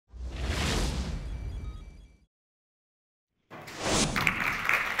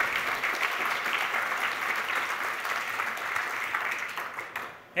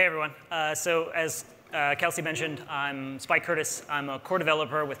Hey, everyone. So as Kelsey mentioned, I'm Spike Curtis. I'm a core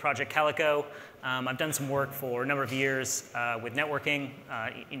developer with Project Calico. I've done some work for a number of years with networking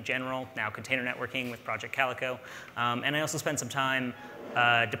in general, now container networking with Project Calico. And I also spent some time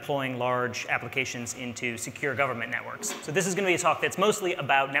deploying large applications into secure government networks. So this is going to be a talk that's mostly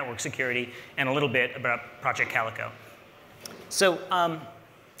about network security and a little bit about Project Calico. So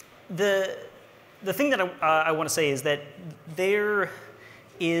the thing that I want to say is that there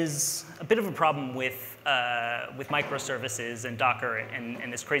is a bit of a problem with microservices and Docker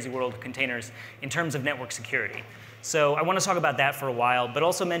and this crazy world of containers in terms of network security. So I want to talk about that for a while, but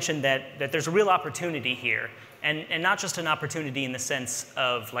also mention that there's a real opportunity here. And not just an opportunity in the sense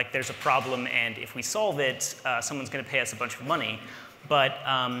of like there's a problem and if we solve it, someone's going to pay us a bunch of money. But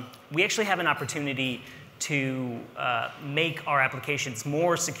we actually have an opportunity to make our applications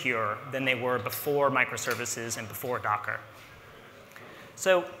more secure than they were before microservices and before Docker.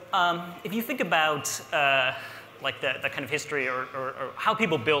 So if you think about like the kind of history or how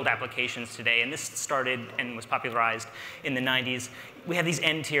people build applications today, and this started and was popularized in the 90s, we have these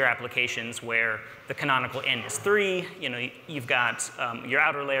n-tier applications where the canonical n is 3. You know, you've got your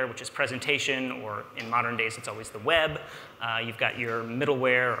outer layer, which is presentation, or in modern days, it's always the web. You've got your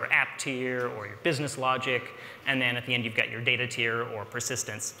middleware or app tier or your business logic. And then at the end, you've got your data tier or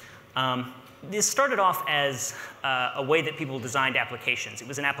persistence. This started off as a way that people designed applications. It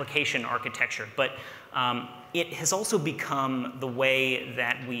was an application architecture, but it has also become the way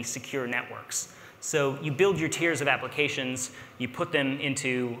that we secure networks. So you build your tiers of applications, you put them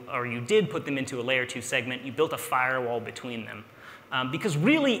into, or you did put them into a layer 2 segment, you built a firewall between them. Because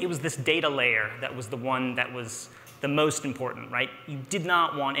really, it was this data layer that was the one that was the most important, right? You did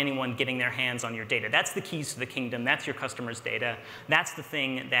not want anyone getting their hands on your data. That's the keys to the kingdom. That's your customer's data. That's the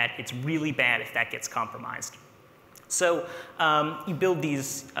thing that it's really bad if that gets compromised. So you build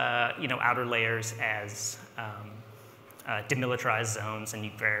these outer layers as demilitarized zones, and you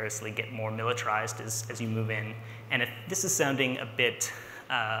variously get more militarized as you move in. And if this is sounding a bit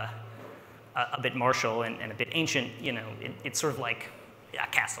martial and a bit ancient, you know, it's sort of like a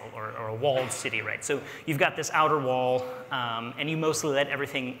castle or a walled city, right? So you've got this outer wall, and you mostly let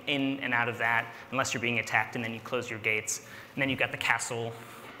everything in and out of that unless you're being attacked, and then you close your gates. And then you've got the castle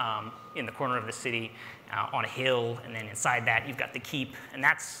in the corner of the city on a hill, and then inside that you've got the keep, and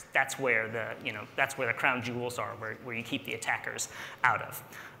that's where the crown jewels are, where you keep the attackers out of.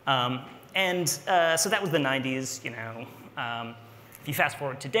 So that was the 90s, you know. If you fast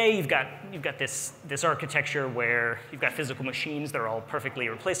forward today, you've got this architecture where you've got physical machines that are all perfectly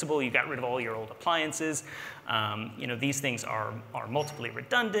replaceable. You got rid of all your old appliances. You know, these things are multiply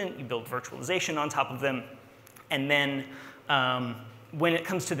redundant. You build virtualization on top of them. And then when it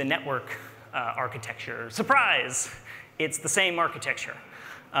comes to the network architecture, surprise, it's the same architecture.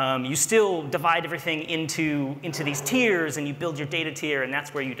 You still divide everything into these tiers, and you build your data tier, and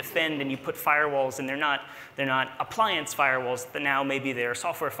that's where you defend, and you put firewalls, and they're not appliance firewalls, but now maybe they're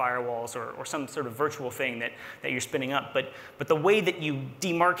software firewalls or some sort of virtual thing that you're spinning up. But the way that you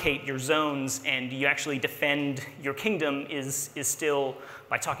demarcate your zones and you actually defend your kingdom is still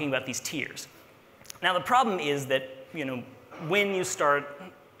by talking about these tiers. Now the problem is that, you know, when you start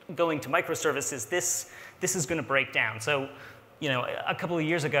going to microservices, this is going to break down. So, you know, a couple of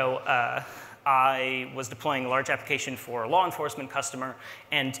years ago, I was deploying a large application for a law enforcement customer,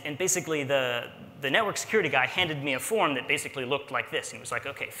 and basically the network security guy handed me a form that basically looked like this. And he was like,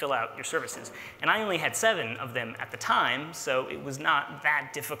 OK, fill out your services. And I only had 7 of them at the time, so it was not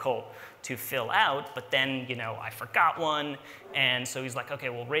that difficult to fill out. But then, you know, I forgot one. And so he's like, OK,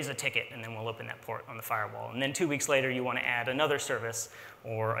 we'll raise a ticket, and then we'll open that port on the firewall. And then 2 weeks later, you want to add another service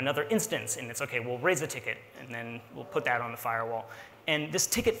or another instance. And it's OK, we'll raise a ticket, and then we'll put that on the firewall. And this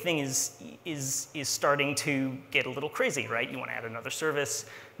ticket thing is starting to get a little crazy, right? You want to add another service.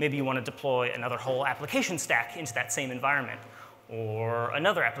 Maybe you want to deploy another whole application stack into that same environment, or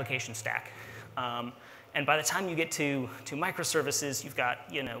another application stack. And by the time you get to microservices, you've got,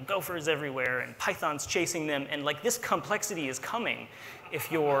 you know, gophers everywhere and Python's chasing them. And like this complexity is coming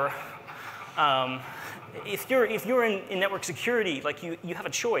if you're in network security, like you have a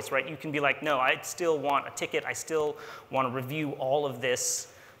choice, right? You can be like, no, I still want a ticket. I still want to review all of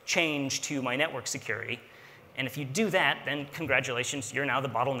this change to my network security. And if you do that, then congratulations, you're now the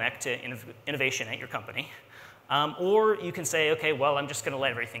bottleneck to innovation at your company. Or you can say, OK, well, I'm just going to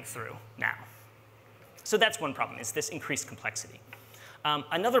let everything through now. So that's one problem, is this increased complexity.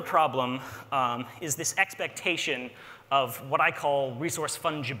 Another problem is this expectation of what I call resource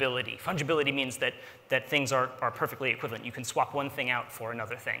fungibility. Fungibility means that things are perfectly equivalent. You can swap one thing out for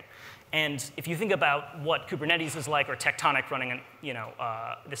another thing. And if you think about what Kubernetes is like, or Tectonic running,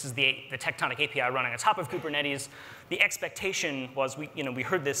 this is the Tectonic API running on top of Kubernetes, the expectation was, we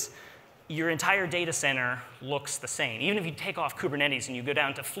heard this, your entire data center looks the same. Even if you take off Kubernetes and you go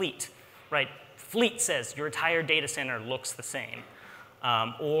down to Fleet, right? Fleet says your entire data center looks the same.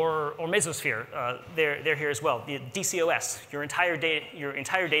 Or Mesosphere, they're here as well. The DCOS, your entire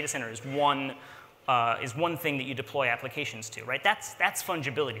data center is one thing that you deploy applications to, right? That's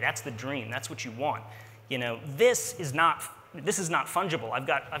fungibility. That's the dream. That's what you want. This is not fungible. I've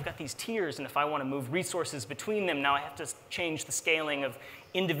got these tiers, and if I want to move resources between them, now I have to change the scaling of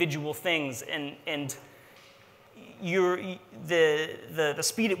individual things, and the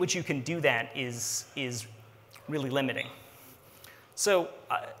speed at which you can do that is really limiting. So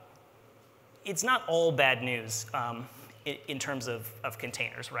it's not all bad news in terms of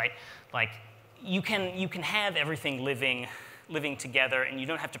containers, right? Like you can have everything living together, and you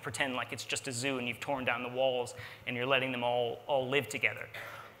don't have to pretend like it's just a zoo and you've torn down the walls and you're letting them all live together.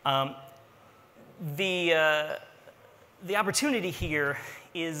 The opportunity here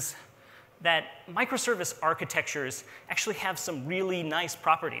is that microservice architectures actually have some really nice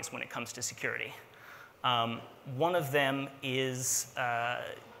properties when it comes to security. One of them is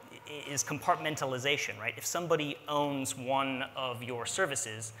compartmentalization, right? If somebody owns one of your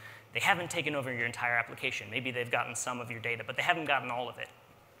services, they haven't taken over your entire application. Maybe they've gotten some of your data, but they haven't gotten all of it.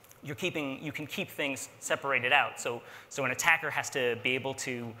 You can keep things separated out. So an attacker has to be able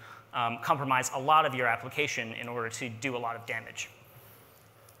to compromise a lot of your application in order to do a lot of damage.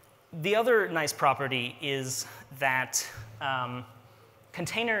 The other nice property is that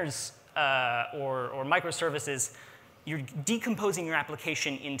containers or microservices, you're decomposing your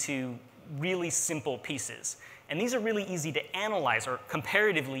application into really simple pieces. And these are really easy to analyze, or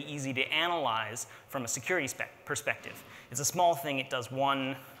comparatively easy to analyze from a security perspective. It's a small thing. It does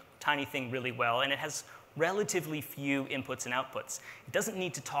one tiny thing really well, and it has relatively few inputs and outputs. It doesn't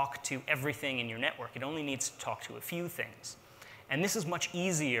need to talk to everything in your network. It only needs to talk to a few things. And this is much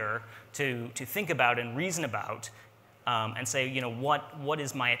easier to think about and reason about and say, what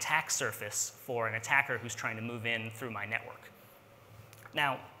is my attack surface for an attacker who's trying to move in through my network?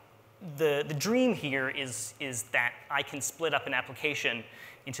 Now, the dream here is that I can split up an application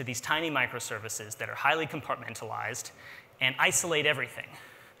into these tiny microservices that are highly compartmentalized and isolate everything.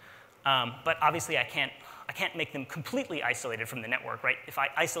 But obviously, I can't make them completely isolated from the network, right? If I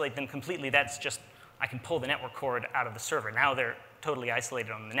isolate them completely, that's just, I can pull the network cord out of the server. Now they're totally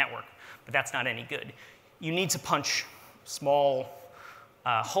isolated on the network, but that's not any good. You need to punch small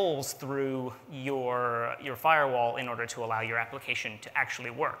holes through your firewall in order to allow your application to actually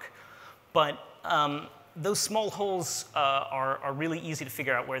work. But those small holes are really easy to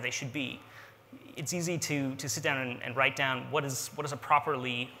figure out where they should be. It's easy to sit down and write down what is a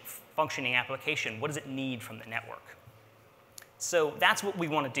properly functioning application. What does it need from the network? So that's what we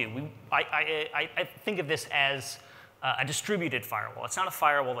want to do. I think of this as a distributed firewall. It's not a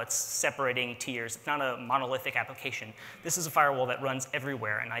firewall that's separating tiers. It's not a monolithic application. This is a firewall that runs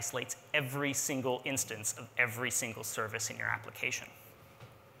everywhere and isolates every single instance of every single service in your application.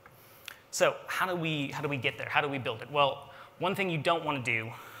 So how do we get there? How do we build it? Well, one thing you don't want to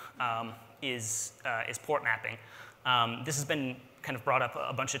do is port mapping. This has been kind of brought up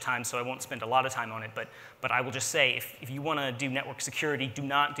a bunch of times, so I won't spend a lot of time on it. But I will just say, if you want to do network security, do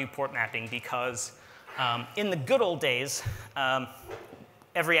not do port mapping, because in the good old days,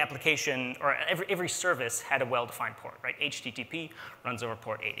 every application or every service had a well-defined port, right? HTTP runs over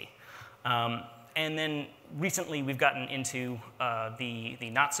port 80. And then recently, we've gotten into the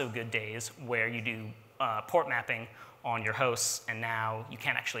not-so-good days where you do port mapping on your hosts, and now you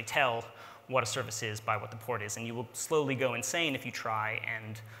can't actually tell what a service is by what the port is. And you will slowly go insane if you try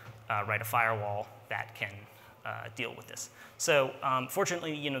and write a firewall that can deal with this. So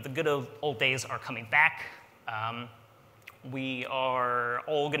fortunately, the good old days are coming back. We are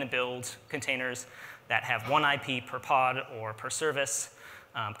all going to build containers that have one IP per pod or per service.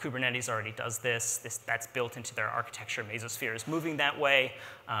 Kubernetes already does this. That's built into their architecture. Mesosphere is moving that way.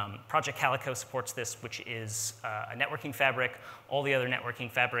 Project Calico supports this, which is a networking fabric. All the other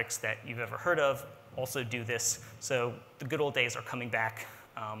networking fabrics that you've ever heard of also do this. So the good old days are coming back.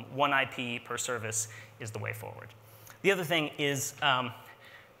 One IP per service is the way forward. The other thing is,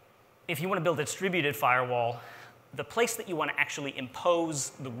 if you want to build a distributed firewall, the place that you want to actually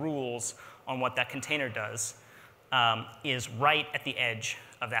impose the rules on what that container does is right at the edge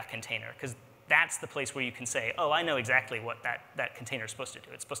of that container, because that's the place where you can say, oh, I know exactly what that container is supposed to do.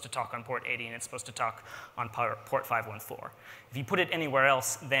 It's supposed to talk on port 80, and it's supposed to talk on port 514. If you put it anywhere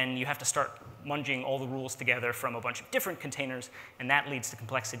else, then you have to start munging all the rules together from a bunch of different containers, and that leads to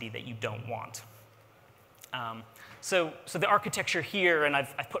complexity that you don't want. So the architecture here, and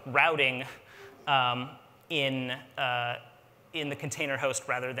I've put routing in the container host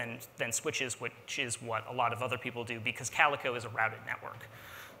rather than switches, which is what a lot of other people do, because Calico is a routed network.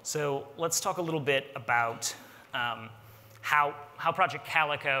 So let's talk a little bit about how Project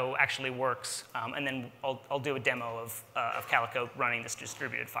Calico actually works, and then I'll do a demo of Calico running this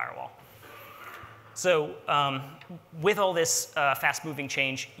distributed firewall. So with all this fast-moving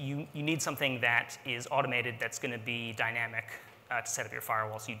change, you need something that is automated, that's going to be dynamic to set up your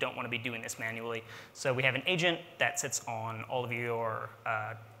firewall. So you don't want to be doing this manually. So we have an agent that sits on all of your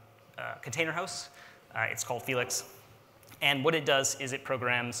container hosts. It's called Felix. And what it does is it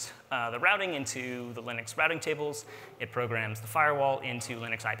programs the routing into the Linux routing tables. It programs the firewall into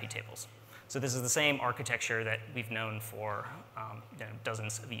Linux IP tables. So this is the same architecture that we've known for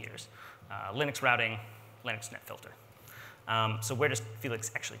dozens of years. Linux routing, Linux net filter. So where does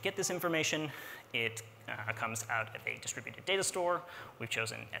Felix actually get this information? It comes out of a distributed data store. We've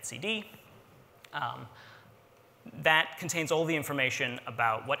chosen etcd. That contains all the information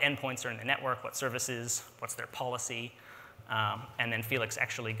about what endpoints are in the network, what services, what's their policy, and then Felix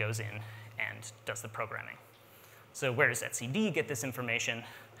actually goes in and does the programming. So where does etcd get this information?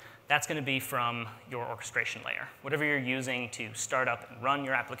 That's going to be from your orchestration layer. Whatever you're using to start up and run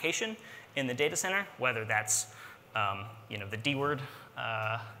your application in the data center, whether that's the D-word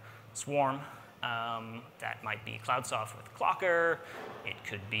swarm, that might be CloudSoft with Clocker, it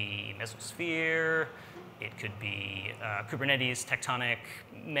could be Mesosphere, it could be Kubernetes, Tectonic,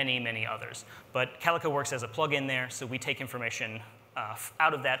 many, many others. But Calico works as a plug-in there, so we take information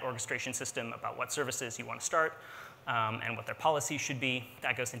out of that orchestration system about what services you want to start and what their policies should be.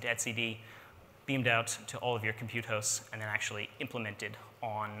 That goes into etcd, beamed out to all of your compute hosts, and then actually implemented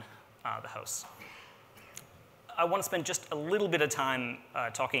on the hosts. I want to spend just a little bit of time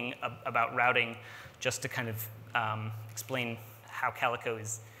talking about routing, just to kind of explain how Calico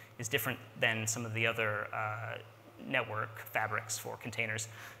is different than some of the other network fabrics for containers.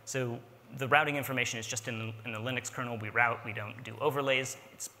 So the routing information is just in the Linux kernel. We route. We don't do overlays.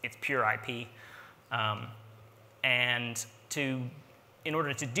 It's pure IP. And in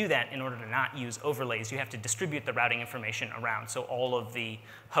order to do that, in order to not use overlays, you have to distribute the routing information around so all of the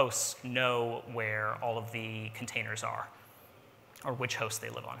hosts know where all of the containers are, or which host they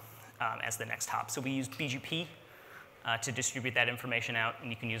live on as the next hop. So we use BGP to distribute that information out, and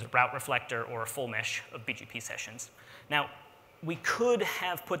you can use a route reflector or a full mesh of BGP sessions. Now, we could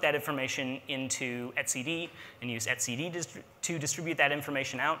have put that information into etcd and use etcd to distribute that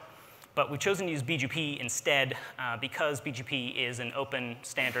information out. But we've chosen to use BGP instead because BGP is an open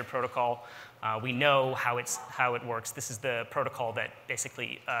standard protocol. We know how it works. This is the protocol that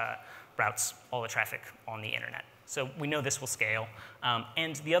basically routes all the traffic on the internet. So we know this will scale.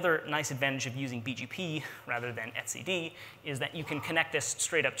 And the other nice advantage of using BGP rather than etcd is that you can connect this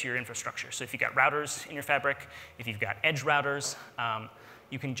straight up to your infrastructure. So if you've got routers in your fabric, if you've got edge routers,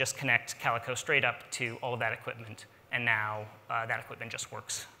 you can just connect Calico straight up to all of that equipment. And now that equipment just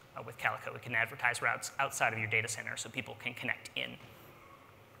works with Calico. We can advertise routes outside of your data center so people can connect in.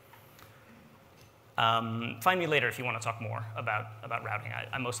 Find me later if you want to talk more about routing.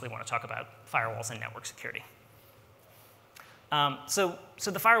 I mostly want to talk about firewalls and network security. So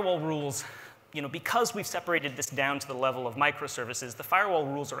the firewall rules, because we've separated this down to the level of microservices, the firewall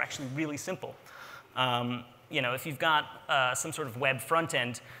rules are actually really simple. If you've got some sort of web front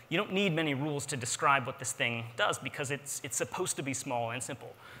end, you don't need many rules to describe what this thing does because it's supposed to be small and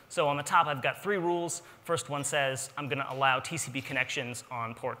simple. So on the top, I've got 3 rules. First one says I'm going to allow TCP connections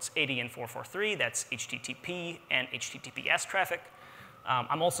on ports 80 and 443. That's HTTP and HTTPS traffic.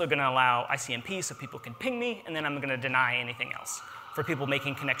 I'm also going to allow ICMP so people can ping me, and then I'm going to deny anything else for people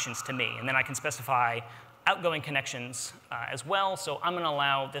making connections to me. And then I can specify outgoing connections as well. So I'm going to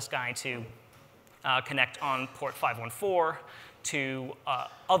allow this guy to connect on port 514 to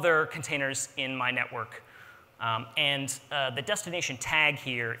other containers in my network. The destination tag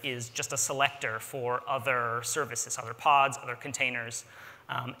here is just a selector for other services, other pods, other containers.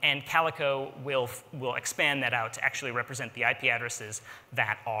 And Calico will expand that out to actually represent the IP addresses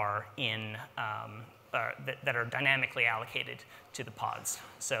that are that are dynamically allocated to the pods.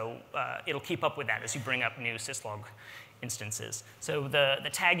 So it'll keep up with that as you bring up new syslog instances. So the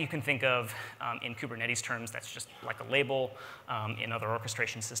tag you can think of in Kubernetes terms, that's just like a label. In other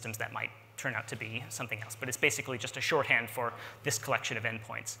orchestration systems, that might turn out to be something else. But it's basically just a shorthand for this collection of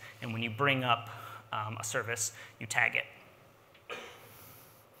endpoints. And when you bring up a service, you tag it.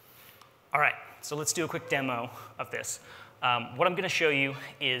 All right, so let's do a quick demo of this. What I'm going to show you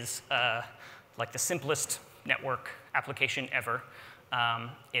is like the simplest network application ever.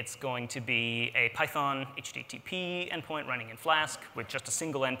 It's going to be a Python HTTP endpoint running in Flask with just a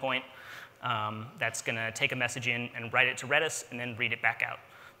single endpoint that's going to take a message in and write it to Redis and then read it back out.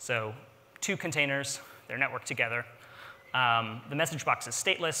 So 2 containers, they're networked together. The message box is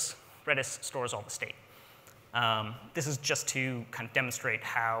stateless. Redis stores all the state. This is just to kind of demonstrate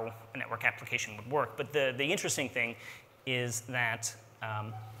how a network application would work. But the interesting thing is that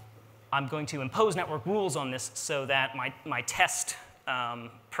I'm going to impose network rules on this so that my test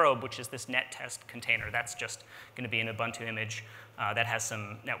probe, which is this net test container, that's just going to be an Ubuntu image that has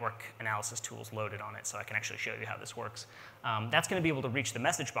some network analysis tools loaded on it, so I can actually show you how this works. That's going to be able to reach the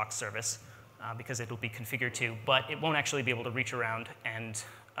message box service because it'll be configured to, but it won't actually be able to reach around and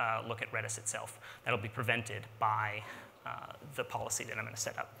look at Redis itself. That'll be prevented by the policy that I'm going to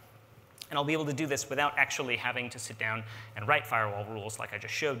set up. And I'll be able to do this without actually having to sit down and write firewall rules like I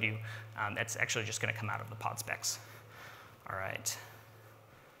just showed you. That's actually just going to come out of the pod specs. All right.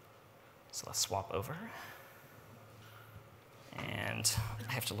 So let's swap over. And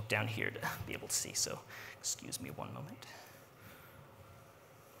I have to look down here to be able to see, so excuse me one moment.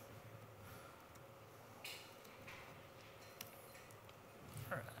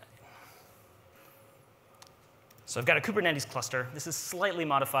 All right. So I've got a Kubernetes cluster. This is slightly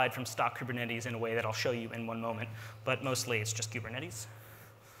modified from stock Kubernetes in a way that I'll show you in one moment, but mostly it's just Kubernetes.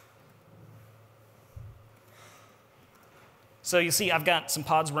 So you see I've got some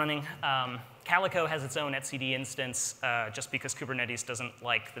pods running. Calico has its own etcd instance just because Kubernetes doesn't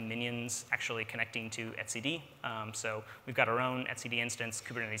like the minions actually connecting to etcd. So we've got our own etcd instance.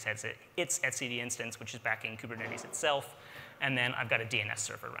 Kubernetes has its etcd instance, which is backing Kubernetes itself. And then I've got a DNS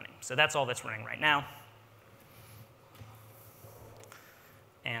server running. So that's all that's running right now.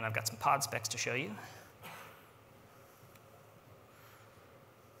 And I've got some pod specs to show you.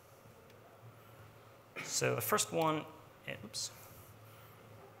 So the first one, oops.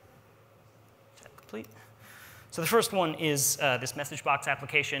 Tab complete. So the first one is this message box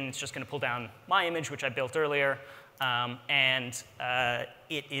application. It's just going to pull down my image, which I built earlier. And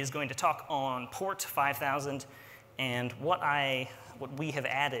it is going to talk on port 5000. And what we have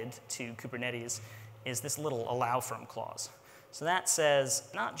added to Kubernetes is this little allow from clause. So that says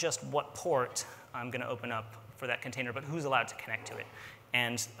not just what port I'm going to open up for that container, but who's allowed to connect to it.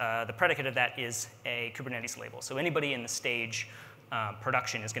 And the predicate of that is a Kubernetes label. So anybody in the stage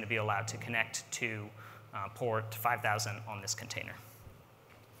production is going to be allowed to connect to port 5000 on this container.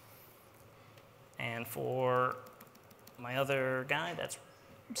 And for my other guy, that's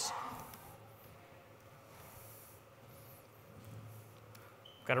oops.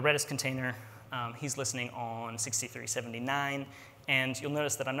 Got a Redis container. He's listening on 6379. And you'll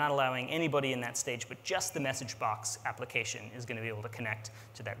notice that I'm not allowing anybody in that stage, but just the message box application is going to be able to connect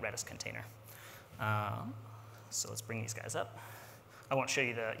to that Redis container. So let's bring these guys up. I won't show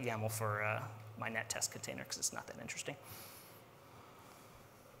you the YAML for my net test container because it's not that interesting.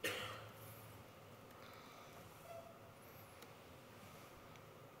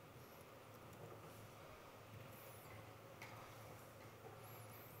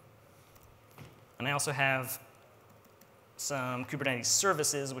 And I also have some Kubernetes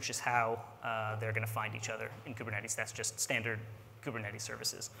services, which is how they're going to find each other in Kubernetes. That's just standard Kubernetes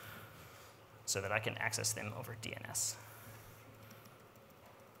services so that I can access them over DNS.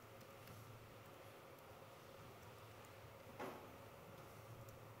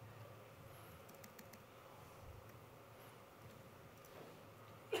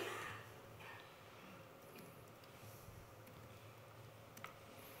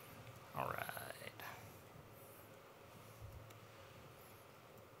 All right.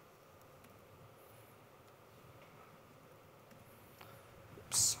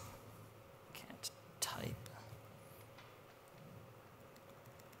 Oops. Can't type.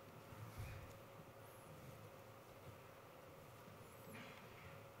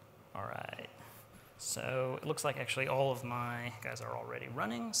 All right. So it looks like actually all of my guys are already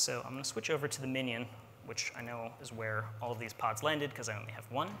running. So I'm going to switch over to the minion, which I know is where all of these pods landed because I only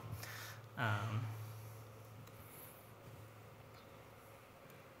have one.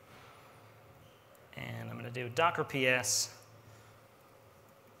 And I'm going to do Docker PS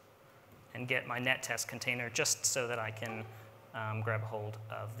and get my net test container just so that I can grab a hold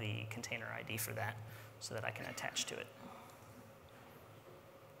of the container ID for that so that I can attach to it.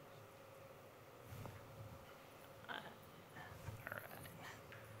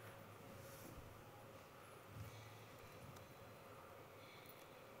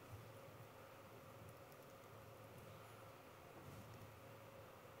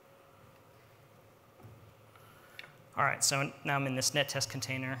 All right, so now I'm in this net test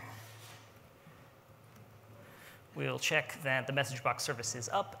container. We'll check that the message box service is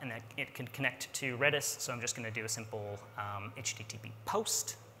up and that it can connect to Redis. So I'm just going to do a simple HTTP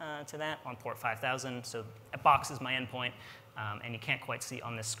post to that on port 5000. So a box is my endpoint. And you can't quite see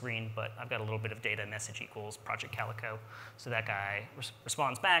on this screen, but I've got a little bit of data, message equals Project Calico. So that guy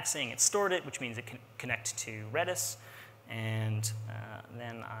responds back saying it stored it, which means it can connect to Redis. And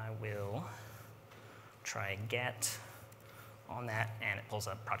then I will try get on that, and it pulls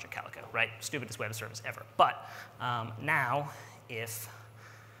up Project Calico, right? Stupidest web service ever. But now, if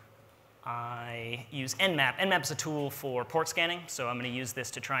I use Nmap, Nmap is a tool for port scanning, so I'm going to use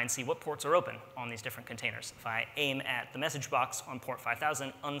this to try and see what ports are open on these different containers. If I aim at the message box on port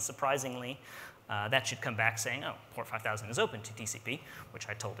 5000, unsurprisingly, that should come back saying, oh, port 5000 is open to TCP, which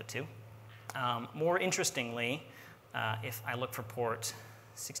I told it to. More interestingly, if I look for port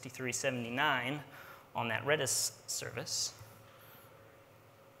 6379 on that Redis service,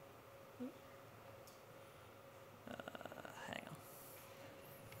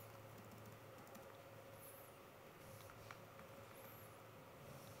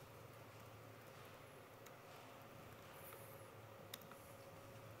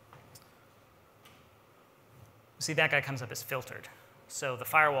 see, that guy comes up as filtered. So the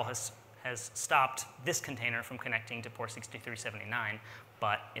firewall has stopped this container from connecting to port 6379,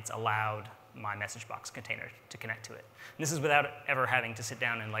 but it's allowed my message box container to connect to it. And this is without ever having to sit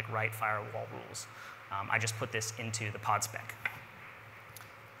down and like write firewall rules. I just put this into the pod spec.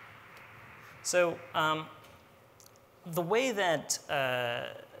 So the way that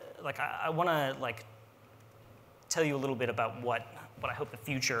I want to tell you a little bit about what I hope the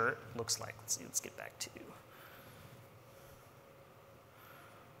future looks like. Let's see. Let's get back to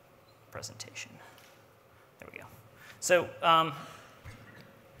presentation. There we go. So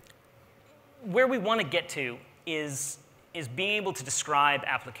where we want to get to is being able to describe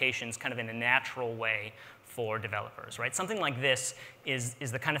applications kind of in a natural way for developers, right? Something like this is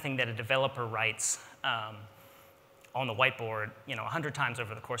the kind of thing that a developer writes on the whiteboard, 100 times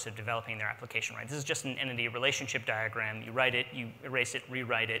over the course of developing their application, right? This is just an entity relationship diagram. You write it, you erase it,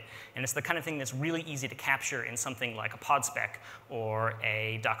 rewrite it, and it's the kind of thing that's really easy to capture in something like a pod spec or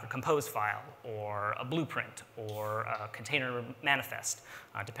a Docker Compose file or a blueprint or a container manifest,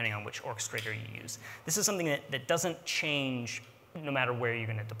 depending on which orchestrator you use. This is something that doesn't change no matter where you're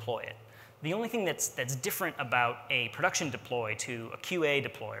going to deploy it. The only thing that's different about a production deploy to a QA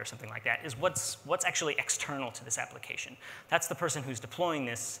deploy or something like that is what's actually external to this application. That's the person who's deploying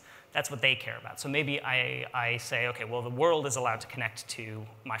this. That's what they care about. So maybe I say, OK, well, the world is allowed to connect to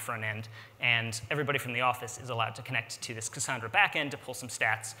my front end, and everybody from the office is allowed to connect to this Cassandra backend to pull some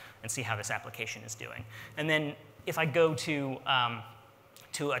stats and see how this application is doing. And then if I go to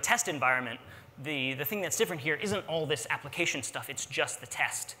a test environment, the thing that's different here isn't all this application stuff. It's just the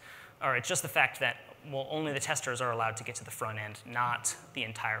test. Or it's just the fact that, well, only the testers are allowed to get to the front end, not the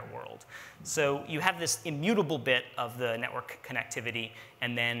entire world. So you have this immutable bit of the network connectivity,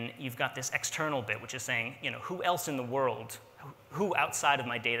 and then you've got this external bit, which is saying, who else in the world, who outside of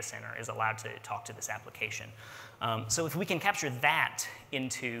my data center is allowed to talk to this application? So if we can capture that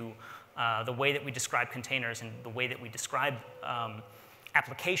into the way that we describe containers and the way that we describe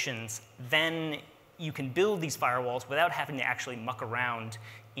applications, then you can build these firewalls without having to actually muck around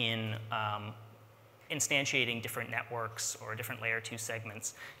in instantiating different networks or different layer 2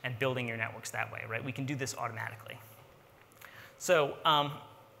 segments and building your networks that way, right? We can do this automatically. So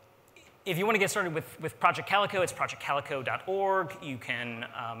if you want to get started with Project Calico, it's projectcalico.org. You can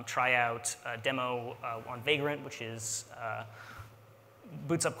try out a demo on Vagrant, which is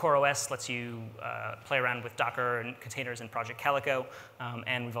boots up CoreOS, lets you play around with Docker and containers in Project Calico.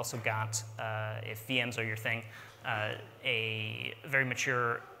 And we've also got, if VMs are your thing, a very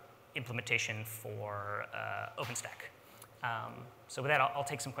mature implementation for OpenStack. So with that, I'll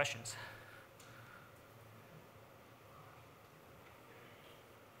take some questions.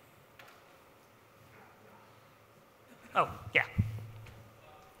 Oh, yeah.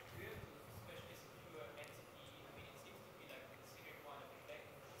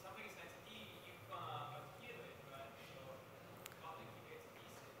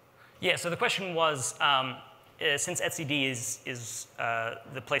 Yeah, so the question was, since etcd is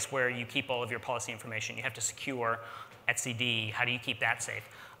the place where you keep all of your policy information, you have to secure etcd. How do you keep that safe?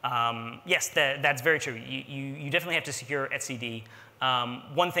 Yes, that's very true. You definitely have to secure etcd.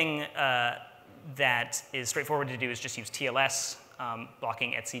 One thing that is straightforward to do is just use TLS,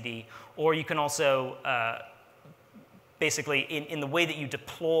 blocking etcd. Or you can also, basically, in the way that you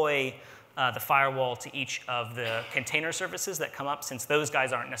deploy the firewall to each of the container services that come up. Since those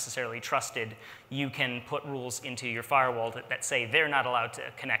guys aren't necessarily trusted, you can put rules into your firewall that say they're not allowed to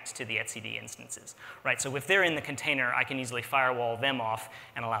connect to the etcd instances, right? So if they're in the container, I can easily firewall them off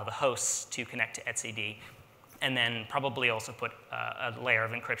and allow the hosts to connect to etcd, and then probably also put a layer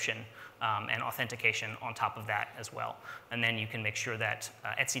of encryption and authentication on top of that as well. And then you can make sure that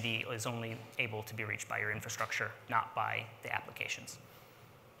etcd is only able to be reached by your infrastructure, not by the applications.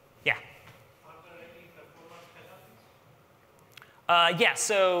 Yeah? Are there any performance penalties? Yeah,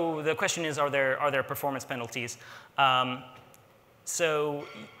 so the question is, are there performance penalties? So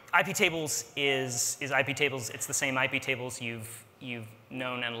IP tables is IP tables. It's the same IP tables you've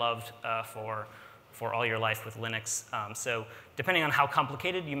known and loved for all your life with Linux. So depending on how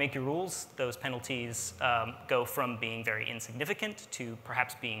complicated you make your rules, those penalties go from being very insignificant to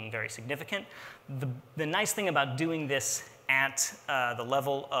perhaps being very significant. The nice thing about doing this at the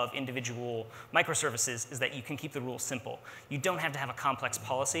level of individual microservices is that you can keep the rules simple. You don't have to have a complex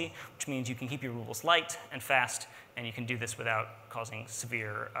policy, which means you can keep your rules light and fast, and you can do this without causing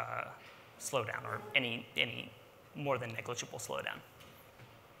severe slowdown or any more than negligible slowdown.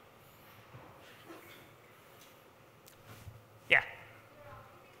 Yeah.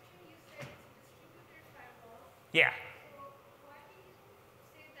 Yeah. So why do you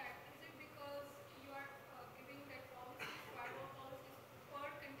say that? Is it because you are giving that policies, firewall policies per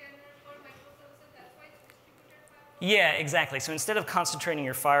container, per microservices? That's why it's distributed firewall? Yeah, exactly. So instead of concentrating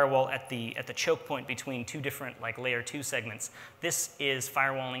your firewall at the choke point between two different like layer 2 segments, this is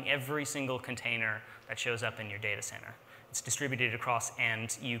firewalling every single container that shows up in your data center. It's distributed across,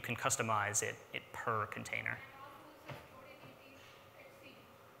 and you can customize it per container.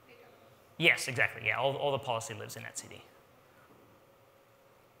 Yes, exactly. Yeah, all the policy lives in etcd.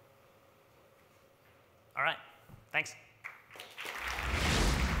 All right, thanks.